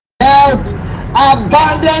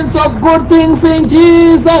abundance of good things in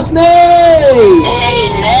Jesus' name.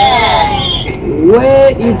 Amen.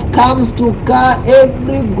 Where it comes to car,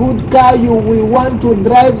 every good car you will want to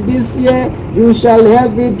drive this year, you shall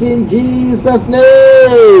have it in Jesus'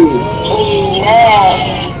 name.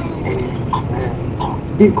 Amen.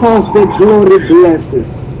 Because the glory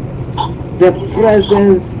blesses, the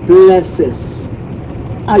presence blesses.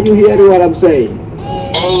 Are you hearing what I'm saying?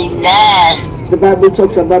 Amen. The Bible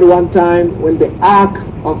talks about one time when the Ark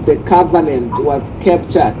of the Covenant was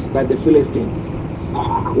captured by the Philistines.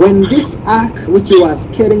 When this ark, which was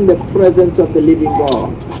carrying the presence of the living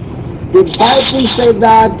God, the Bible says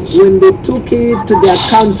that when they took it to their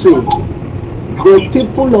country, the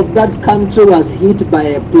people of that country was hit by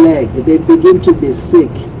a plague. They begin to be sick.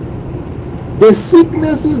 The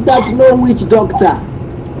sicknesses that no witch doctor,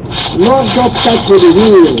 no doctor could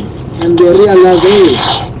heal, and they realized, hey,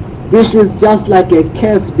 this is just like a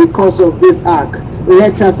curse because of this ark.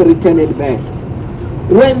 Let us return it back.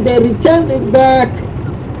 When they returned it back,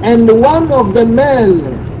 and one of the men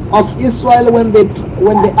of Israel, when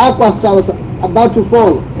the ark was about to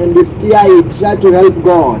fall, and the steer tried to help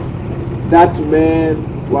God, that man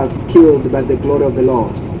was killed by the glory of the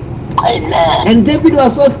Lord. Amen. And David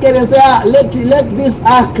was so scared and said, let this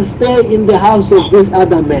ark stay in the house of this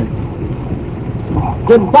other man.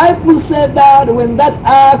 The Bible said that when that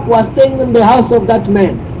ark was staying in the house of that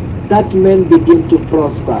man began to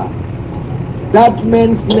prosper. That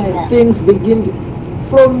man's things begin,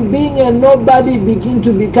 from being a nobody, begin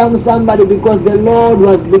to become somebody, because the Lord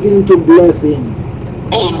was beginning to bless him.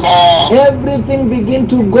 Amen. Everything began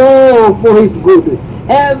to go for his good.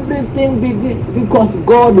 Everything begin because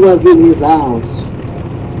God was in his house.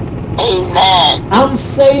 Amen. I'm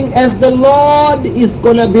saying, as the Lord is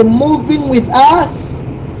gonna be moving with us,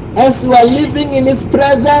 as we are living in his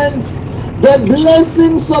presence, the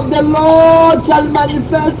blessings of the Lord shall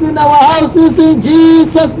manifest in our houses in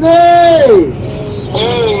Jesus' name.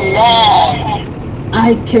 Amen.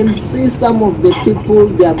 I can see some of the people,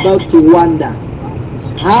 they're about to wonder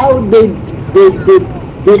how they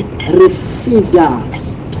received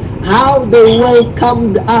us, how they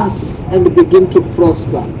welcomed us and begin to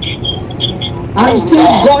prosper. Until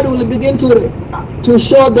God will begin to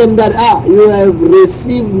show them that you have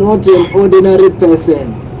received not an ordinary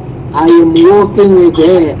person. I am walking with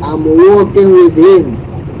her. I'm walking with him.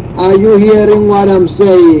 Are you hearing what I'm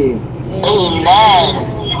saying? Amen.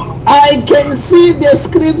 I can see the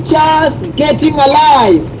scriptures getting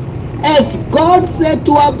alive. As God said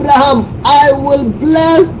to Abraham, I will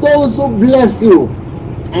bless those who bless you,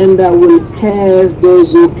 and I will curse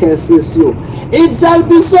those who curses you. It shall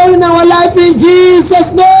be so in our life in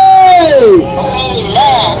Jesus' name.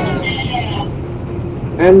 Amen.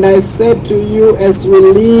 And I said to you, as we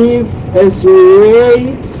live, as we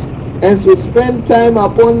wait, as we spend time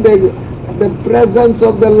upon the presence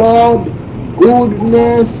of the Lord,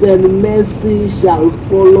 goodness and mercy shall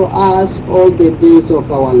follow us all the days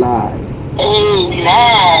of our life.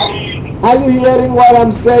 Amen. Are you hearing what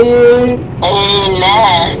I'm saying?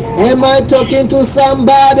 Amen. Am I talking to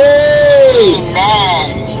somebody?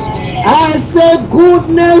 Amen. I say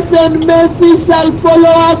goodness and mercy shall follow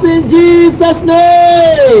us in Jesus'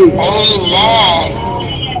 name. Amen.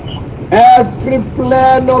 Every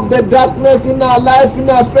plan of the darkness in our life, in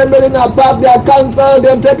our family, in our path, they are cancelled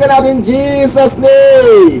and taken out in Jesus'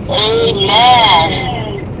 name.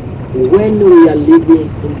 Amen. When we are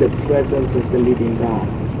living in the presence of the living God,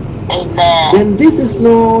 Amen. then this is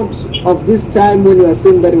not of this time when we are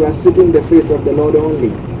saying that we are seeking the face of the Lord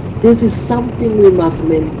only. This is something we must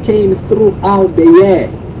maintain throughout the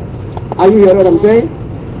year. Are you hearing what I'm saying?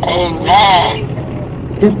 Amen.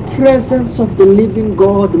 The presence of the living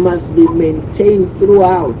God must be maintained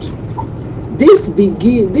throughout. This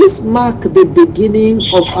mark the beginning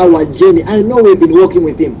of our journey. I know we've been walking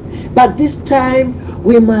with him, but this time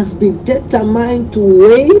we must be determined to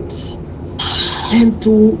wait and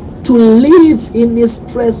to live in his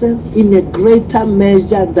presence in a greater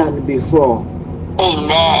measure than before.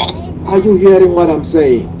 Amen. Are you hearing what I'm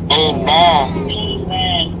saying? Amen.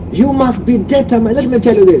 You must be determined. Let me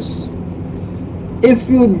tell you this. If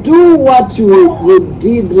you do what you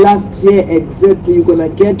did last year exactly, you're gonna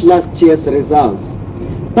get last year's results.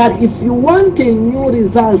 But if you want a new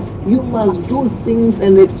result, you must do things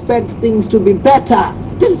and expect things to be better.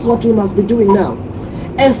 This is what we must be doing now.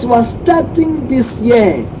 As we're starting this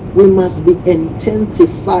year, we must be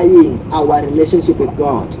intensifying our relationship with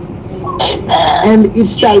God. And it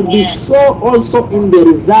shall be so also in the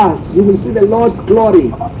results. You will see the Lord's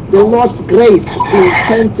glory, the Lord's grace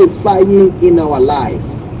intensifying in our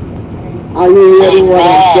lives. Are you hearing what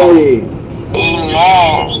I'm saying?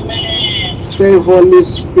 Amen. Say, Holy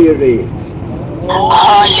Spirit,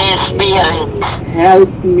 Holy Spirit,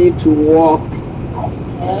 help me to walk.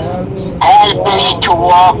 help me to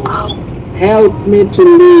walk. Help me to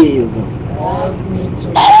live. Help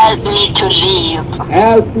me to live.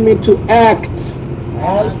 Help me to act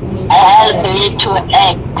Help me to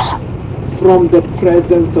act from the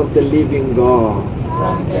presence of the living God.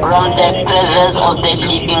 from the presence of the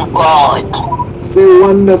living God. Say,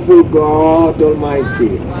 wonderful God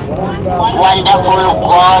Almighty, Wonderful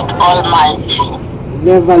God Almighty,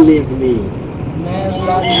 never leave me.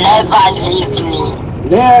 never leave me.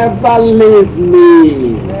 Never leave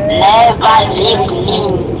me. Never leave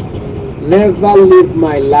me. Never leave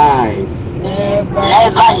my life.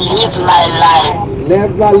 Never leave my life.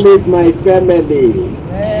 Never leave my family.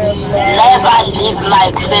 Never leave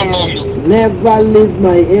my family. Never leave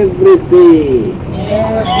my everything.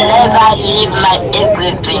 Never leave my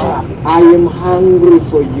everything. I am hungry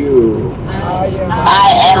for you. I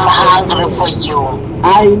am hungry for you.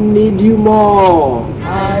 I need you more.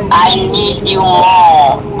 I need you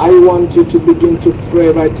more. I want you to begin to pray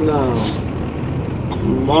right now.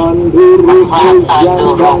 Manduru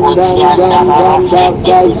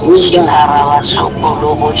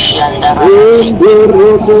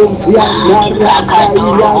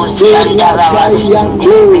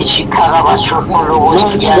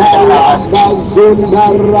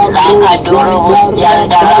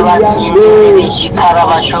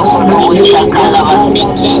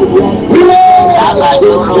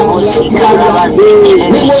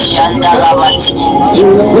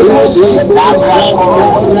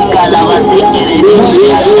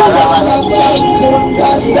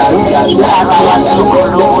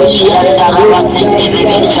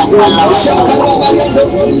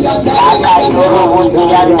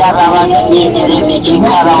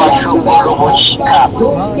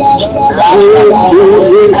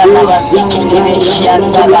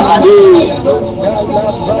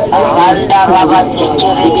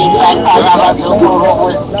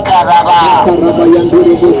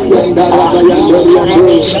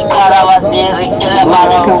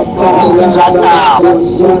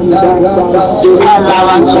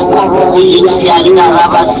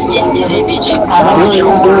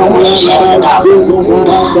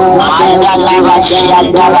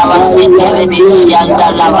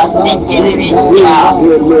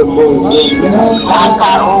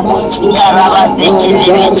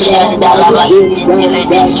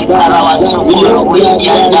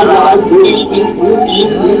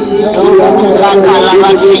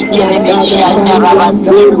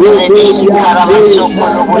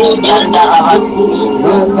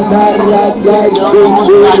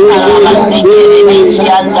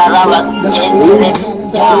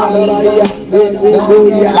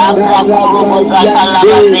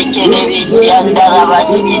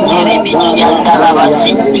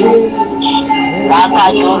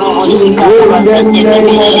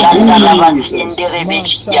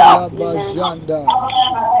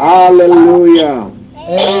Hallelujah.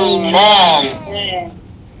 Amen.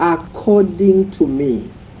 According to me,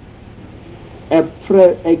 a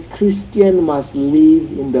Christian must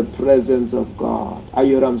live in the presence of God. Are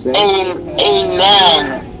you what I'm saying?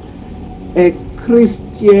 Amen. A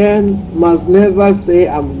Christian must never say,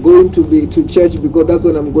 I'm going to be to church because that's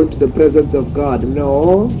when I'm going to the presence of God.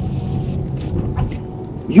 No.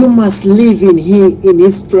 You must live in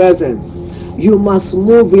his presence. You must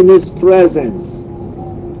move in his presence.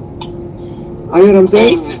 Are you what I'm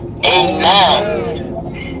saying?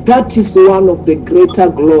 Amen. That is one of the greater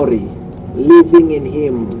glory. Living in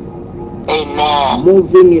him. Amen.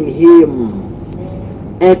 Moving in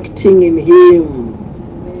him. Acting in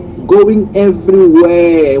him. Going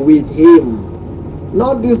everywhere with him.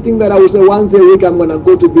 Not this thing that I will say once a week I'm going to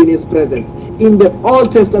go to be in his presence. In the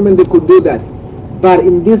Old Testament they could do that. But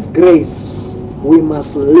in this grace, we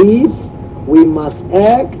must live, we must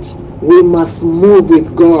act, we must move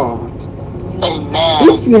with God. Amen.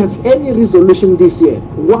 If you have any resolution this year,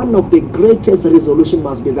 one of the greatest resolution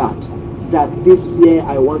must be that this year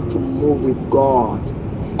I want to move with God.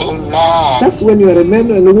 Amen. That's when you are a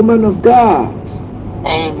man and a woman of God.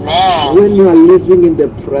 Amen. When you are living in the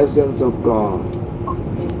presence of God.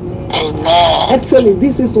 Amen. Actually,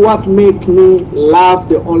 this is what made me love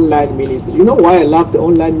the online ministry. You know why I love the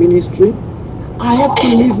online ministry? I have to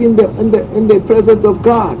live in the presence of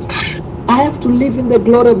God. I have to live in the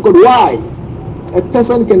glory of God. Why? A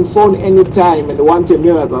person can phone anytime and want a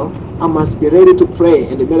miracle. I must be ready to pray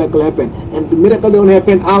and the miracle happen. And the miracle don't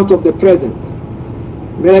happen out of the presence.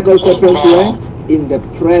 Miracles happen where? In the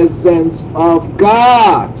presence of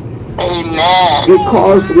God. Amen.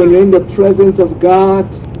 Because when you're in the presence of God,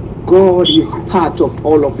 God is part of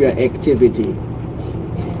all of your activity.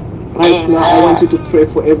 Right now, I want you to pray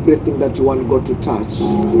for everything that you want God to touch.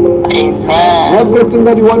 Everything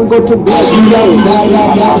that you want God to bless you.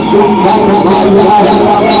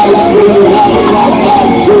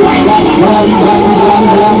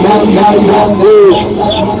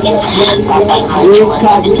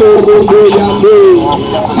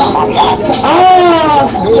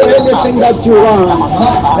 Ask for anything that you want.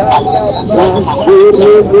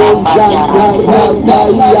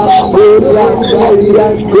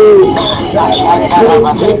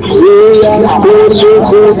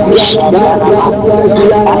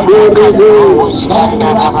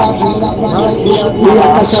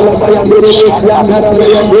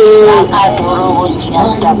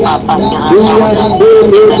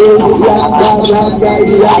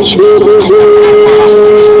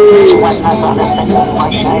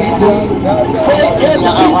 Say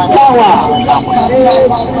every power.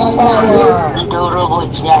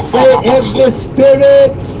 Say every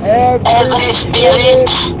spirit. Every spirit,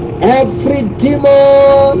 Every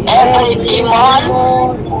demon. every demon,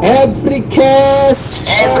 Every curse.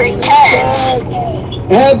 every curse,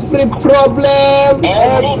 Every problem.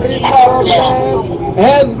 every problem,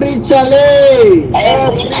 Every challenge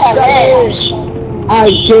every challenge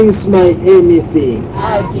against my anything.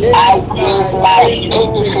 against my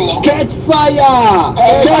anything. Catch fire!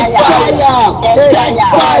 Catch fire! Catch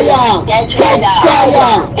fire! Catch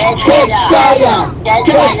fire! Catch fire!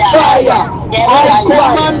 Catch fire! I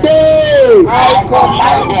command it! I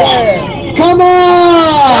command them. Come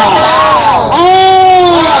on!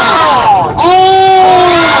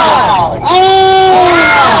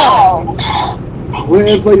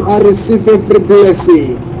 Wherever you are, receive every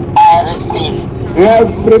blessing. I receive.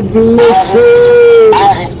 Every blessing.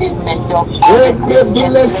 I receive the job. Every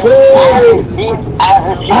blessing.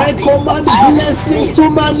 I command blessings to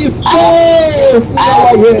manifest in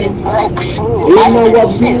our hands. In our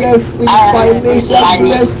blessing, financial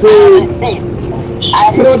blessing,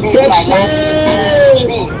 protection.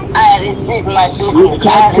 I receive my duties.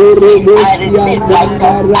 I receive my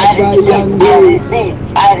job.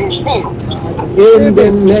 I receive. In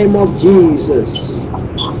the name of Jesus.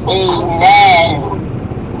 Amen.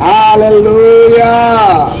 Hallelujah.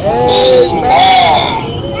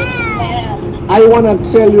 Amen. I want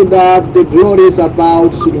to tell you that the glory is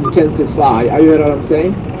about to intensify. Are you hearing what I'm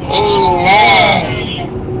saying? Amen.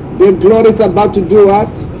 The glory is about to do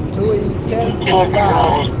what? To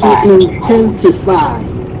intensify. To intensify.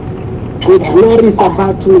 The glory is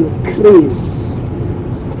about to increase.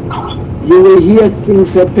 You will hear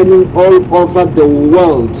things happening all over the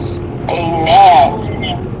world.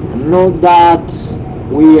 Amen. Know that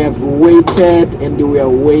we have waited and we are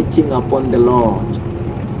waiting upon the Lord.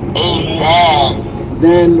 Amen.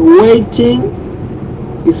 Then waiting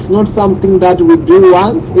is not something that we do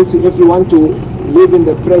once. If you want to live in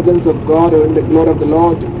the presence of God or in the glory of the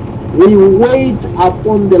Lord, we wait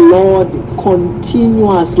upon the Lord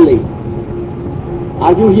continuously.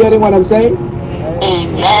 Are you hearing what I'm saying?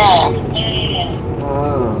 Amen.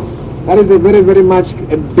 That is a very, very much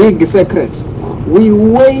a big secret. We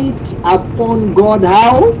wait upon God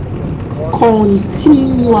how?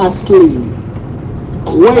 Continuously.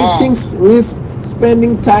 Waiting with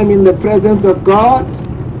spending time in the presence of God.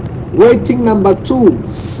 Waiting, number 2,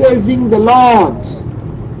 serving the Lord.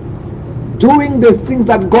 Doing the things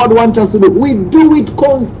that God wants us to do. We do it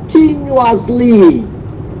continuously.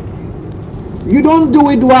 You don't do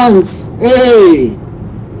it once. Hey,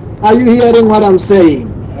 are you hearing what I'm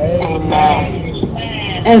saying? Amen.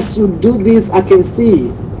 As you do this, I can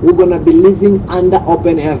see we're going to be living under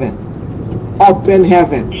open heaven. Open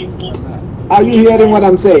heaven. Are you hearing what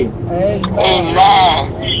I'm saying?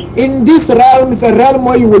 Amen. In this realm, it's a realm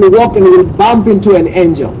where you will walk and you will bump into an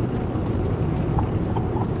angel.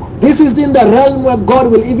 This is in the realm where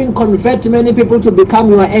God will even convert many people to become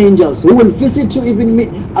your angels, who will visit you even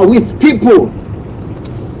with people.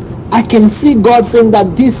 I can see God saying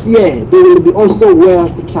that this year there will be also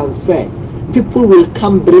wealth transfer. People will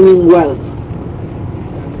come bringing wealth,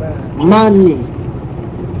 money,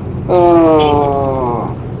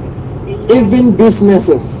 even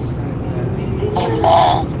businesses.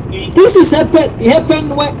 Amen. This is happen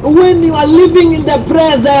when you are living in the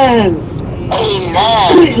presence. Amen.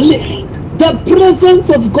 The presence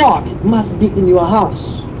of God must be in your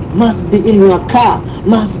house, must be in your car,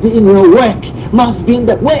 must be in your work, must be in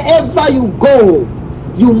the wherever you go.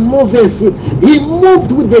 You move as He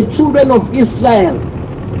moved with the children of Israel.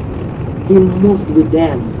 He moved with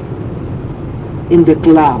them in the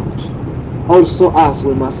cloud. Also us,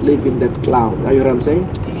 we must live in that cloud. Are you hearing what I'm saying?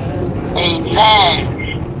 Amen.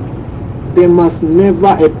 there must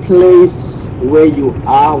never a place where you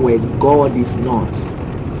are where God is not.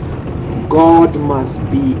 God must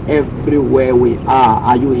be everywhere we are.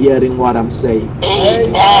 Are you hearing what I'm saying?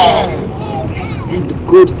 Amen. And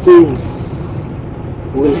good things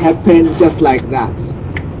will happen just like that.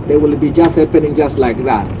 They will be just happening just like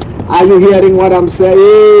that. Are you hearing what I'm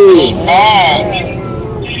saying? Amen.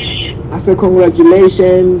 I say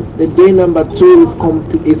congratulations. The day number 2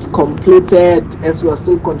 is completed. As we are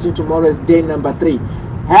still continuing, tomorrow is day number 3.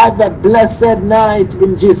 Have a blessed night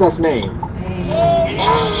in Jesus' name. Amen.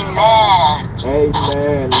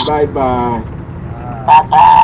 Amen. Bye bye. Bye-bye.